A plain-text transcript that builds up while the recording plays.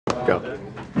Go.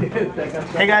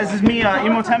 Hey guys, this is me,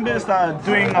 Emo Tempest,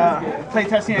 doing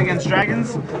playtesting against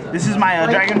dragons. This is my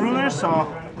dragon ruler, so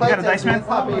we got a dice man.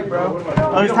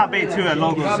 Oh, he's top 8 too at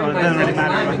logo, so it doesn't really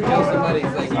matter.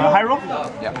 High roll?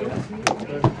 Yeah.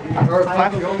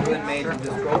 5?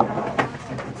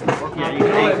 Yeah, you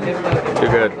can Too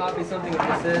good. copy something with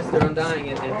assist or undying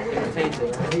it retains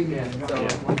it. So if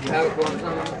you have it for something,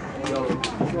 go.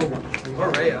 Or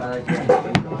Rhea.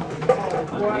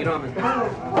 You don't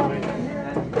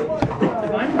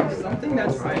have something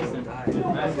that's right.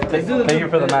 Thank you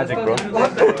for the magic, bro.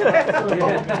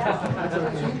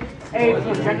 Hey,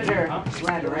 Predator,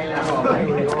 land right now.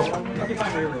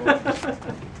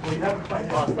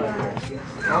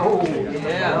 Oh,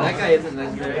 yeah, that guy isn't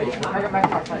legendary. I got my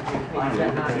top 5.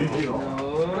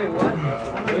 Wait, what?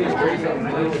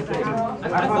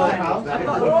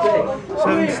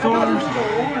 7 storms,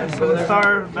 7 star,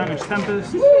 Vanish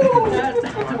Tempest.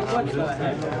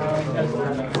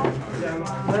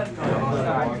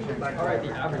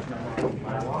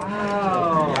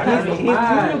 Wow. He's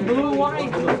blue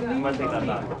white.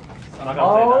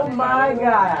 Oh my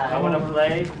god. I want to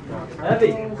play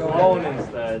heavy gold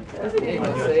instead. I'm going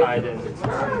to tide in.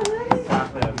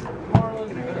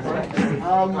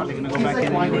 Probably gonna go back in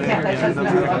anyway.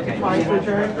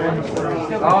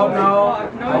 Oh no.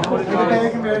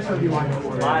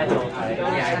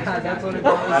 Yeah, that's what it was.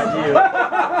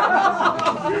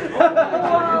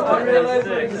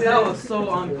 That was so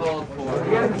uncalled for.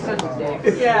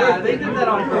 Yeah, they did that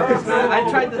on purpose, man. I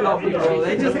tried to help you, bro.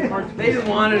 They just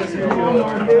wanted us to do it.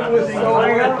 It was so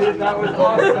good. That was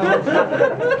awesome.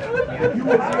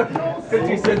 Because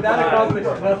you said that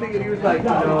accomplished nothing, and he was like,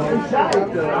 no.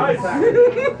 5?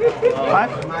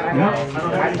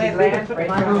 I played land. What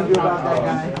am I going to do about that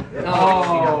guy?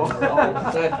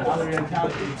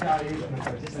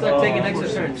 Just start taking extra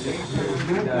turns.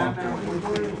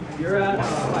 You're at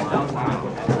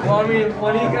well, I mean,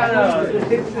 when he got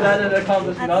that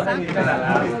accomplished nothing, he kind of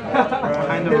laughed.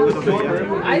 Kind of a little bit,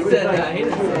 yeah. I said that. He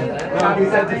didn't say that. No, he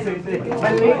said the same thing.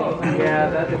 Yeah,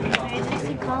 that's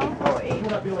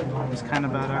It's kind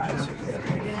of bad actually.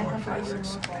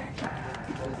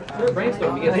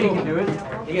 Brainstorm. You get 2. You can do it.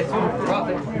 You get 2 for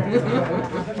profit.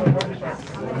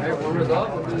 Alright, one resolve.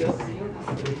 We'll do this.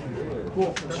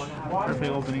 Cool.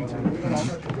 Perfect opening too.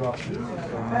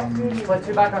 Put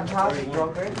you back on top,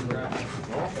 broker.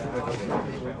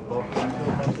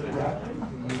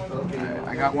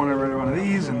 I got one of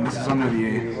these, and this is under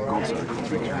the gold star.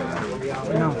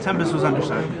 No, Tempest was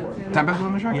underside. Tempest was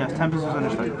underside? Yes, Tempest was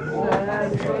underside.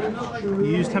 You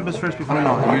used Tempest first before. I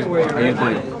don't know. I used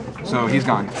Blade. So he's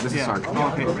gone. This is Sark.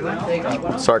 Oh, okay.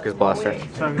 Sark is Blaster.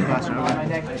 Sorry, Blaster.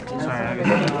 Okay. Sorry, I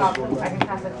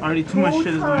got already too much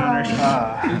shit is going on right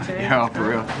now. Yeah, for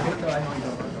real.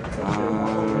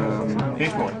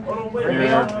 Page boy.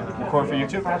 Record for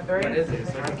YouTube? What is it?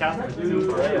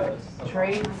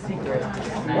 Trade secret.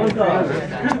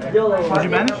 Did you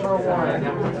manage?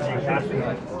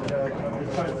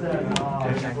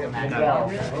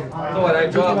 So what, I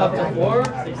draw up to 4?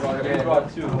 You draw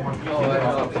 2.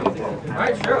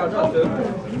 Alright, sure, I'll draw 2.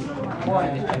 1,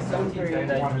 2, 3, And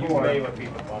then you pay what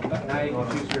people want. Now you can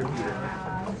choose your repeater.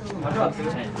 I'll draw 2.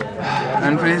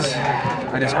 End phase.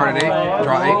 I discarded 8.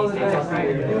 Draw 8.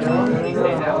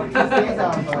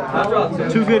 I'll draw 2.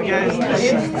 Too good, guys.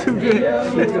 Too good.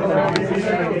 I'll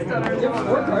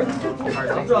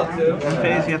draw 2. One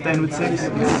phase, you have to end with 6.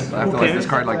 I have to like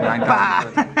discard like 9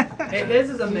 cards. Hey, this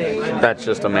is amazing. That's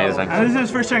just amazing. This is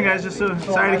his first turn, guys. Just so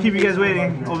sorry to keep you guys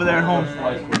waiting over there at home.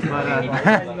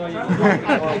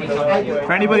 But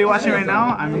for anybody watching right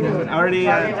now, I'm already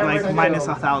at like minus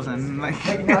 1,000. Like.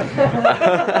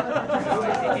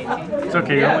 It's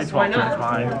okay, you're only 12 turns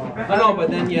behind. I know, but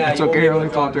then yeah. It's okay, you're only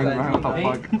 12 turns behind. What the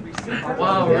fuck?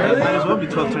 Wow, really? Might as well be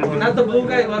 12 turns. Not the blue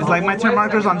guy. It's like my turn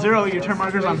marker's on 0, your turn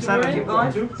marker's on 7.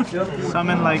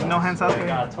 Summon like no hands out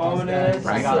there.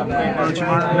 Or your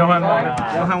marker.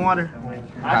 No hand water.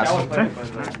 Pass. Okay.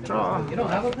 Draw. You don't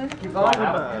have a pen?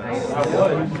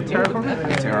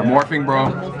 Terramorphing,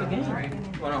 bro.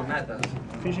 Well, no, Matt does.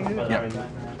 Fusion good? Yeah.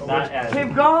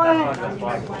 Keep going!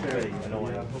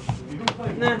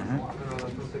 Nah.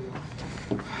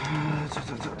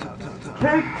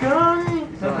 Keep going!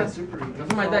 That's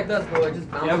what my deck does, bro. I just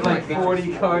bounce. You have like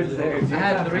 40 cards there.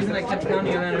 The reason I kept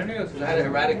counting on energy was because I had an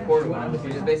erratic quarter one,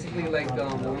 which is basically like the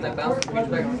one that bounces reach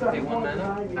back to pay 1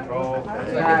 mana. So I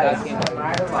did that game.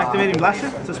 Activating Blaster.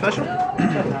 It's a special.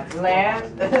 Land.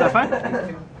 Is that fine?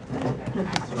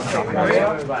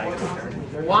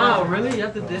 Wow, really? You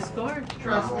have to discard?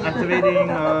 Trust me. Activating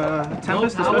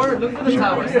Tempest. No power? Look for the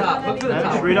tower. Stop. Look for the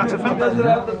tower. Redox effect.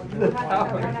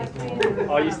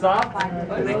 Oh, you stopped?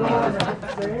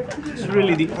 It's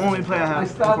really the only play I have,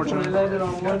 unfortunately. landed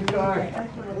on one card.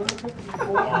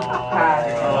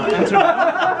 Enter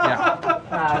battle.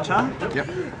 Yeah. Cha-cha. Yep.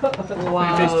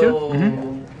 Wow. Phase 2?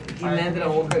 He landed on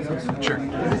one card. Sure.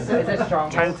 Is that strong?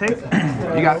 Try to take.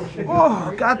 You got it.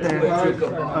 Oh, got there. Effect.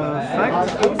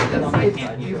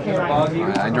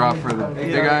 Alright, I draw for the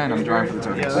big guy and I'm drawing for the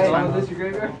tokens.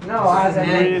 No, I was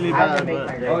Really bad,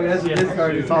 but Yes, you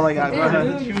discarded. that's all I got. Go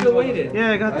ahead. You still waited.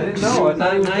 Yeah, I got this. No, I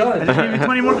thought it was I done. just gave you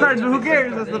 20 more cards, but who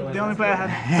cares? That's the only play I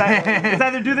had. It's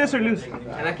either do this or lose.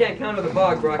 And I can't counter the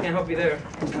bog, bro. I can't help you there.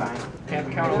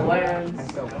 Can't count on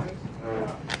lands.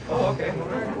 Oh, okay.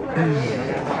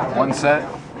 One set.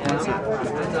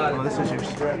 Oh, this is yours.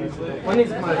 When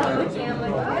is my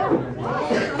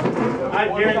I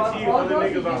guarantee you other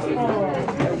niggas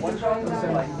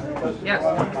are. Yes.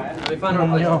 We found our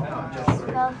place.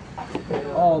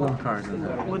 All them cards in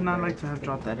there. Would not like to have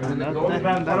dropped that.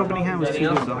 That opening hand was too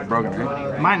good though. Broken,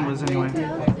 right? Mine was anyway.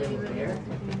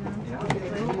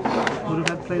 Would have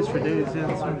had plays for days, yeah,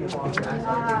 that's right.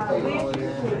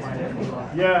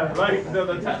 Yeah, like the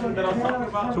attachment that I was talking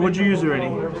about. So what'd you use already?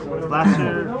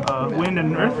 Blaster, wind,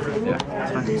 and earth? Yeah.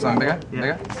 That's fine. So I'm big guy?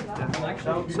 Yeah.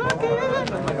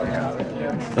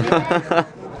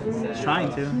 He's trying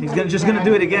to. He's just gonna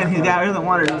do it again. He's got earth and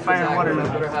water, fire and water now.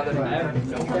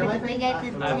 We get to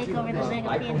take over the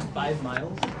mega pin. 5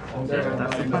 miles.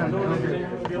 That's the plan.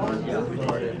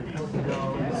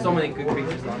 So many good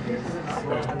creatures on here.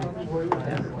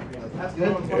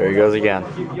 Here he goes again.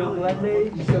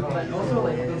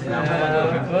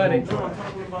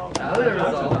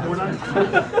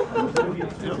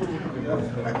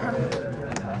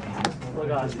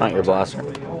 It's not your blaster.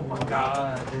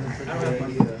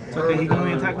 It's okay, he can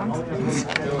only attack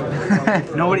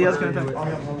once. Nobody else can attack.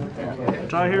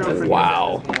 Draw a hero for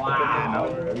Wow.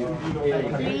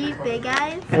 3 big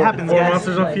guys. It happens, guys.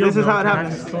 This is how it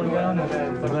happens.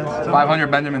 500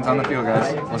 Benjamins on the field,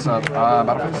 guys. What's up?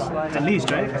 Battle phase? At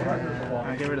least, right?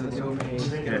 Alright, get rid of this.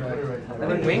 I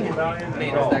think Wing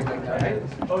made us deck like that, right?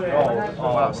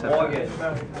 Wow, set.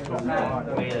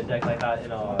 Made a deck like that in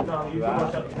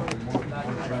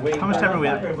How much time are we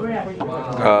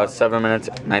at? 7 minutes,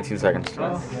 19 seconds. I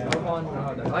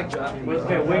like that.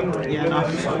 Yeah, no.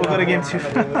 We'll go to game 2. I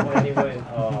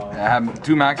have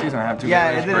 2 maxis and I have 2.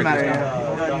 Yeah, it didn't matter.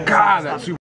 Yeah. God, that's super.